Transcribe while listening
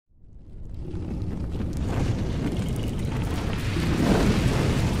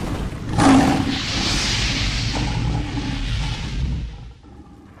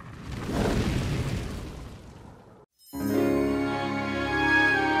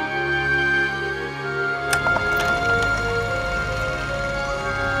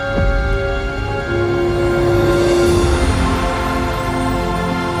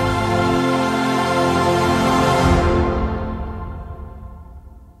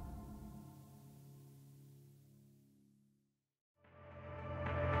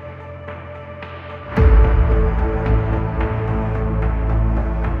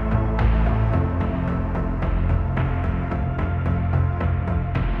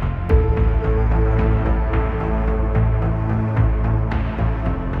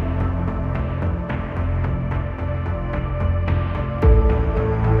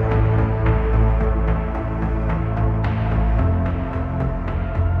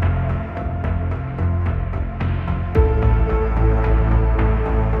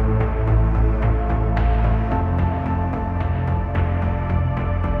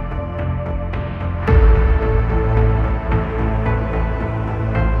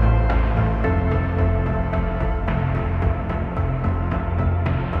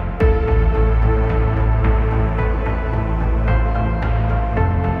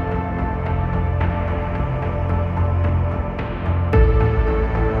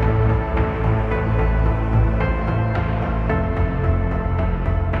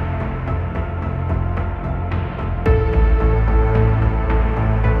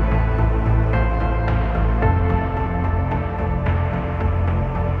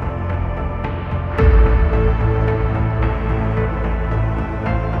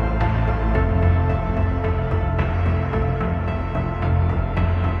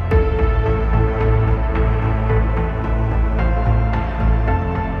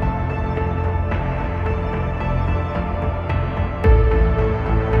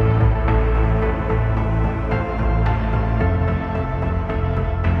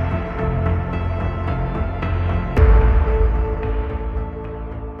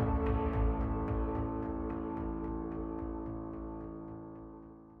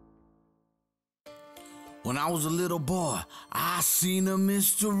When I was a little boy, I seen a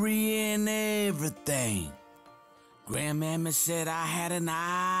mystery in everything. Grandmammy said I had an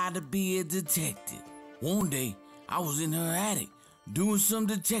eye to be a detective. One day, I was in her attic doing some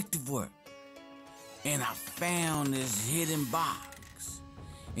detective work, and I found this hidden box,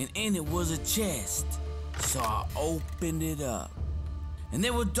 and in it was a chest. So I opened it up, and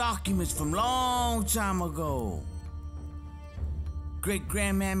there were documents from long time ago.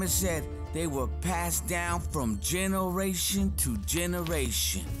 Great-grandmammy said they were passed down from generation to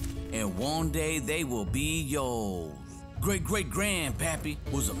generation, and one day they will be yours. Great-great-grandpappy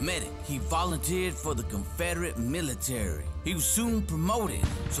was a medic. He volunteered for the Confederate military. He was soon promoted,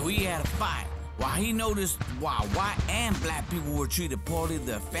 so he had a fight. While he noticed while white and black people were treated poorly,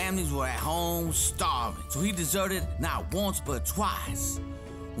 their families were at home starving. So he deserted not once but twice.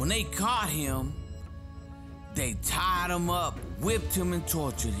 When they caught him, they tied him up, whipped him, and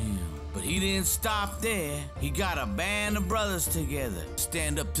tortured him. But he didn't stop there. He got a band of brothers together to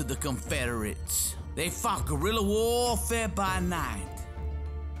stand up to the Confederates. They fought guerrilla warfare by night.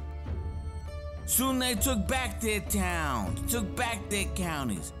 Soon they took back their towns, took back their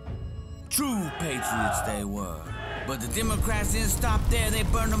counties. True patriots they were. But the Democrats didn't stop there. They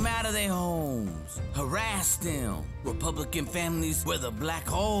burned them out of their homes, harassed them. Republican families, whether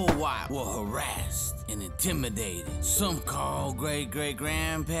black or white, were harassed and intimidated. Some call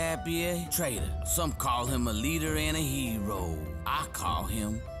great-great-grandpappy a traitor. Some call him a leader and a hero. I call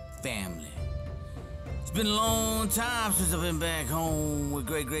him family. It's been a long time since I've been back home with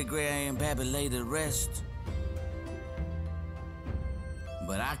great-great-grandpappy laid to rest.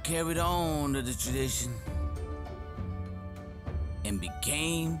 But I carried on to the tradition and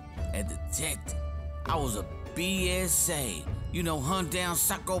became a detective. I was a BSA, hunt down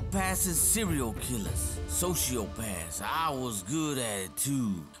psychopaths and serial killers, sociopaths. I was good at it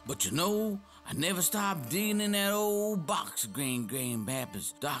too. But I never stopped digging in that old box of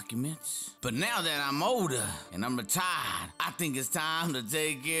grandpappy's documents. But now that I'm older and I'm retired, I think it's time to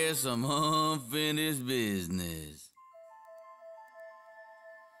take care of some unfinished business.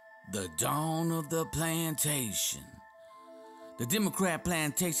 The dawn of the plantation. The Democrat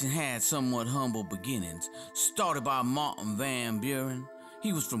plantation had somewhat humble beginnings, started by Martin Van Buren.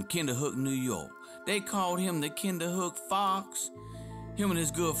 He was from Kinderhook, New York. They called him the Kinderhook Fox. Him and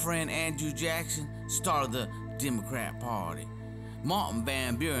his good friend Andrew Jackson started the Democrat Party. Martin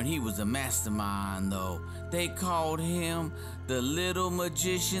Van Buren, he was a mastermind though. They called him the Little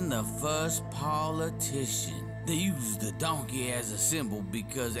Magician, the first politician. They used the donkey as a symbol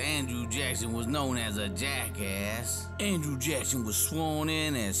because Andrew Jackson was known as a jackass. Andrew Jackson was sworn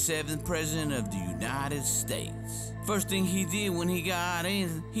in as 7th President of the United States. First thing he did when he got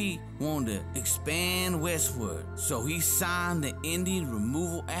in, he wanted to expand westward. So he signed the Indian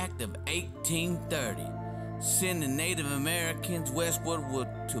Removal Act of 1830, sending Native Americans westward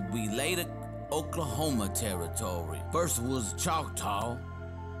to be later Oklahoma Territory. First it was Choctaw,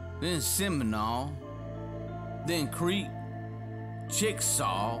 then Seminole, then Creek,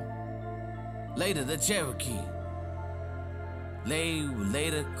 Chickasaw, later the Cherokee. They would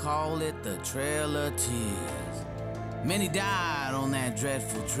later call it the Trail of Tears. Many died on that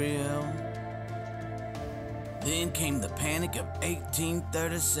dreadful trail. Then came the Panic of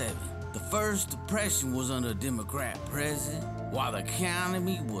 1837. The first depression was under a Democrat president. While the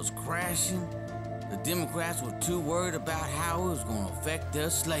economy was crashing, the Democrats were too worried about how it was going to affect their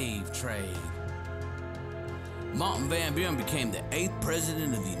slave trade. Martin Van Buren became the 8th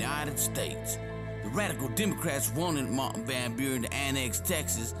President of the United States. The radical Democrats wanted Martin Van Buren to annex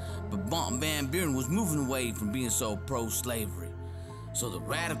Texas, but Martin Van Buren was moving away from being so pro-slavery. So the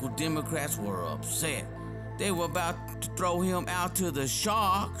radical Democrats were upset. They were about to throw him out to the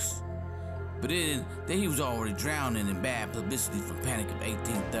sharks, but he was already drowning in bad publicity from Panic of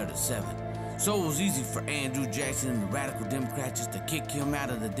 1837. So it was easy for Andrew Jackson and the radical Democrats just to kick him out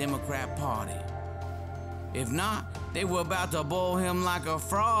of the Democrat Party. If not, they were about to boil him like a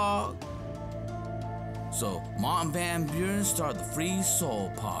frog. So Martin Van Buren started the Free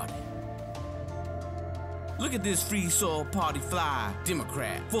Soil Party. Look at this Free Soil Party fly,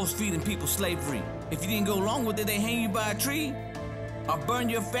 Democrat, force-feeding people slavery. If you didn't go along with it, they hang you by a tree or burn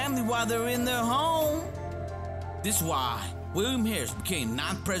your family while they're in their home. This is why William Harris became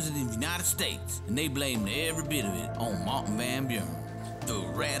 9th President of the United States, and they blamed every bit of it on Martin Van Buren. The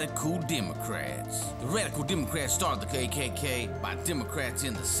Radical Democrats. The Radical Democrats started the KKK by Democrats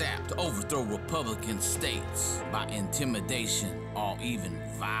in the South to overthrow Republican states by intimidation or even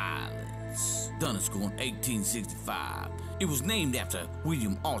violence. Dunham School in 1865. It was named after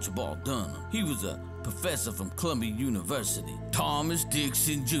William Archibald Dunham. He was a professor from Columbia University. Thomas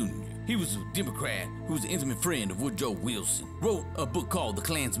Dixon Jr. He was a Democrat who was an intimate friend of Woodrow Wilson. Wrote a book called The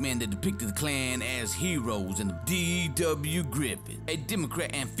Klansman that depicted the Klan as heroes, and D.W. Griffith, a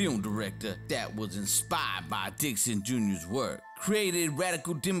Democrat and film director that was inspired by Dixon Jr.'s work, created a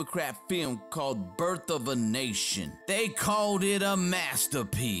radical Democrat film called Birth of a Nation. They called it a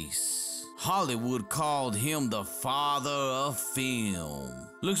masterpiece. Hollywood called him the father of film.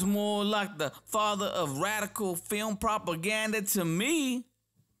 Looks more like the father of radical film propaganda to me.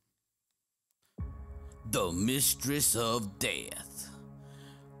 The Mistress of Death.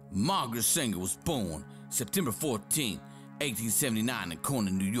 Margaret Sanger was born September 14, 1879 in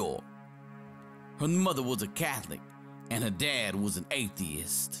Corning, New York. Her mother was a Catholic and her dad was an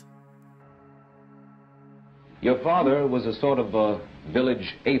atheist. Your father was a sort of a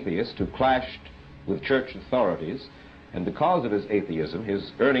village atheist who clashed with church authorities, and because of his atheism,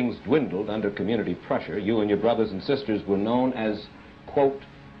 his earnings dwindled under community pressure. You and your brothers and sisters were known as, quote,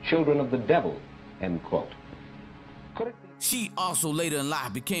 children of the devil, end quote. Could it be? She also later in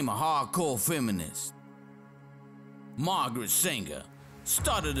life became a hardcore feminist. Margaret Sanger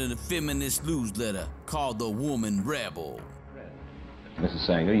started a feminist newsletter called The Woman Rebel. Mrs.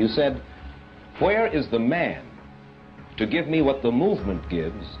 Sanger, you said, where is the man to give me what the movement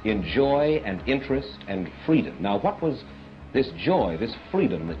gives in joy and interest and freedom? Now, what was this joy, this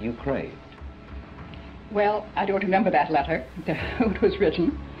freedom that you craved? Well, I don't remember that letter, who it was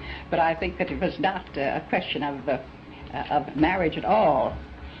written, but I think that it was not a question of marriage at all.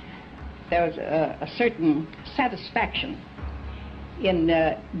 There was a certain satisfaction in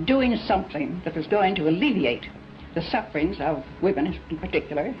doing something that was going to alleviate the sufferings of women in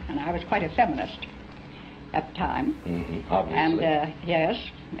particular, and I was quite a feminist at the time. Obviously. And yes,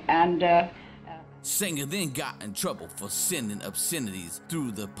 and Sanger then got in trouble for sending obscenities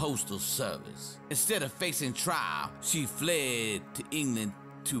through the postal service. Instead of facing trial, she fled to England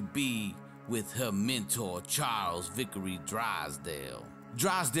to be with her mentor, Charles Vickery Drysdale.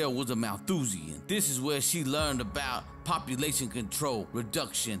 Drysdale was a Malthusian. This is where she learned about population control,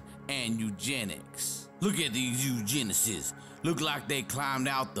 reduction, and eugenics. Look at these eugenicists. Look like they climbed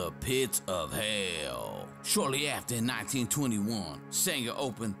out the pits of hell. Shortly after, in 1921, Sanger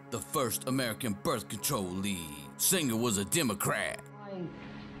opened the first American birth control league. Sanger was a Democrat. Why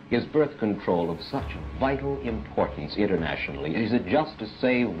is birth control of such vital importance internationally? Is it just to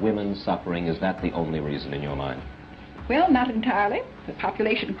save women's suffering? Is that the only reason in your mind? well, not entirely. The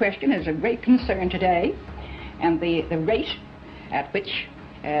population question is a great concern today, and the rate at which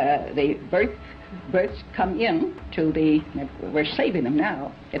the births come in to the, we're saving them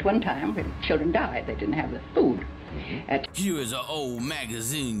now. At one time, when children died, they didn't have the food. Here is an old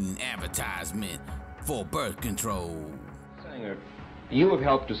magazine advertisement for birth control. Sanger, you have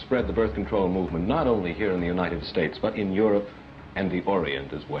helped to spread the birth control movement not only here in the United States, but in Europe and the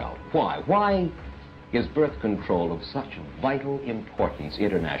Orient as well. Why? Why is birth control of such vital importance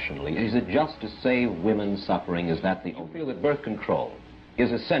internationally? Is it just to save women's suffering? Is that the only? You feel that birth control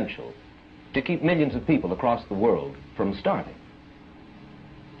is essential to keep millions of people across the world from starving?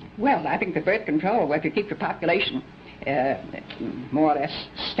 Well, I think the birth control, well, if you keep the population more or less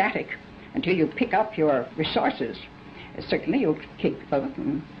static until you pick up your resources, certainly you'll keep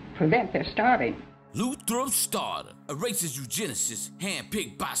prevent their starving. Luther Starter, a racist eugenicist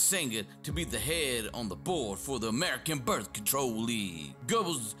handpicked by Sanger to be the head on the board for the American Birth Control League.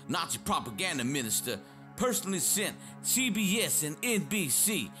 Goebbels' Nazi propaganda minister personally sent CBS and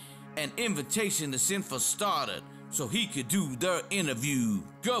NBC an invitation to send for Starter so he could do their interview.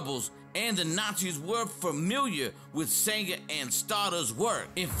 Goebbels and the Nazis were familiar with Sanger and Starter's work.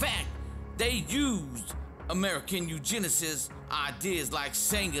 In fact, they used American eugenicists' ideas like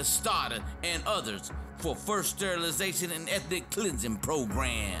Sanger, Starter, and others for first sterilization and ethnic cleansing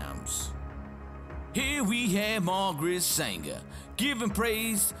programs. Here we have Margaret Sanger giving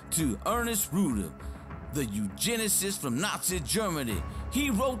praise to Ernest Rudolph, the eugenicist from Nazi Germany. He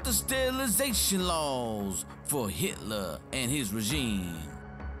wrote the sterilization laws for Hitler and his regime.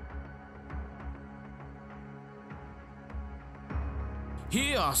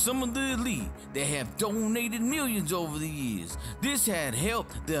 Here are some of the elite that have donated millions over the years. This had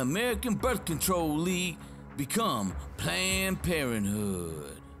helped the American Birth Control League become Planned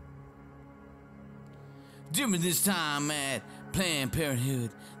Parenthood. During this time at Planned Parenthood,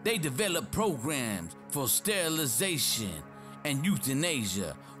 they developed programs for sterilization and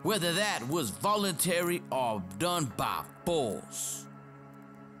euthanasia, whether that was voluntary or done by force.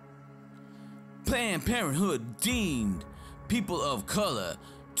 Planned Parenthood deemed people of color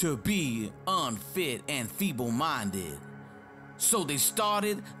to be unfit and feeble-minded, so they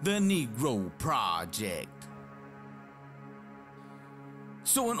started the Negro Project.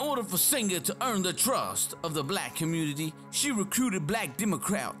 So in order for Singer to earn the trust of the black community, she recruited black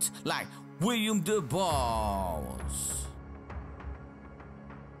Democrats like William Du Bois,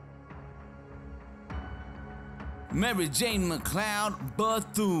 Mary Jane McLeod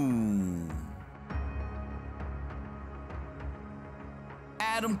Bethune,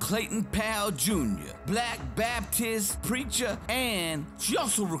 Adam Clayton Powell Jr., black Baptist preacher, and she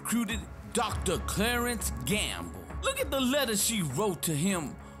also recruited Dr. Clarence Gamble. Look at the letter she wrote to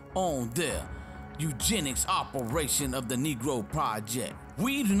him on their eugenics operation of the Negro Project.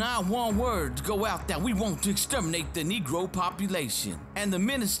 We do not want word to go out that we want to exterminate the Negro population. And the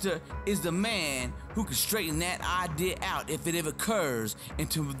minister is the man who can straighten that idea out if it ever occurs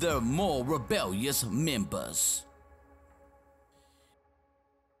into the more rebellious members.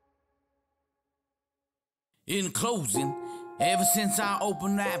 In closing, ever since I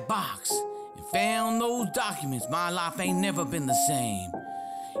opened that box and found those documents, my life ain't never been the same.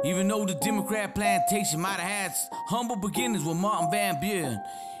 Even though the Democrat plantation might have had humble beginnings with Martin Van Buren,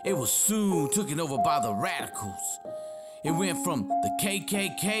 it was soon taken over by the radicals. It went from the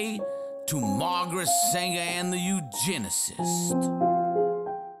KKK to Margaret Sanger and the eugenicists.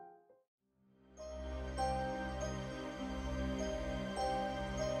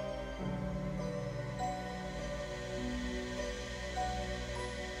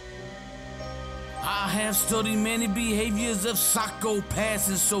 I have studied many behaviors of psychopaths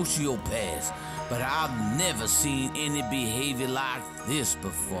and sociopaths, but I've never seen any behavior like this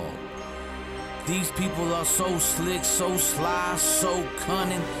before. These people are so slick, so sly, so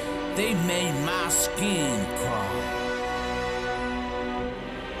cunning, they made my skin crawl.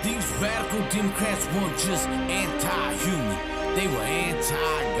 These radical Democrats weren't just anti-human, they were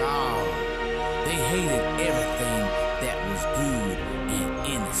anti-God. They hated everything that was good and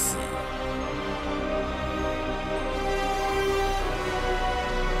innocent.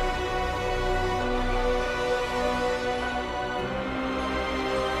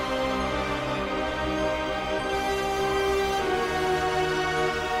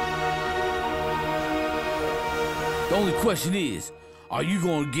 The only question is, are you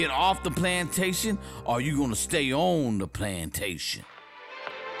going to get off the plantation or are you going to stay on the plantation?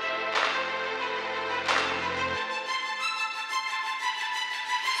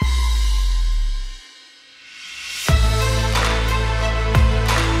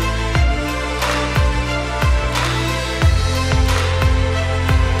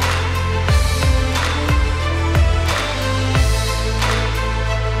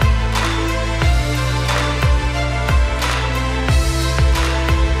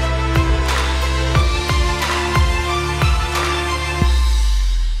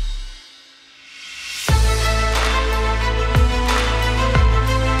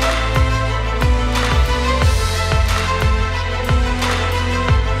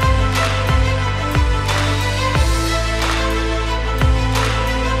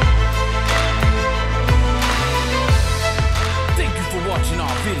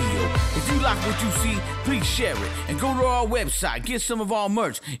 What you see, please share it and go to our website, get some of our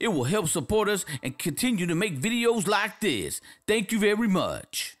merch. It will help support us and continue to make videos like this. Thank you very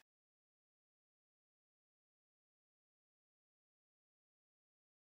much.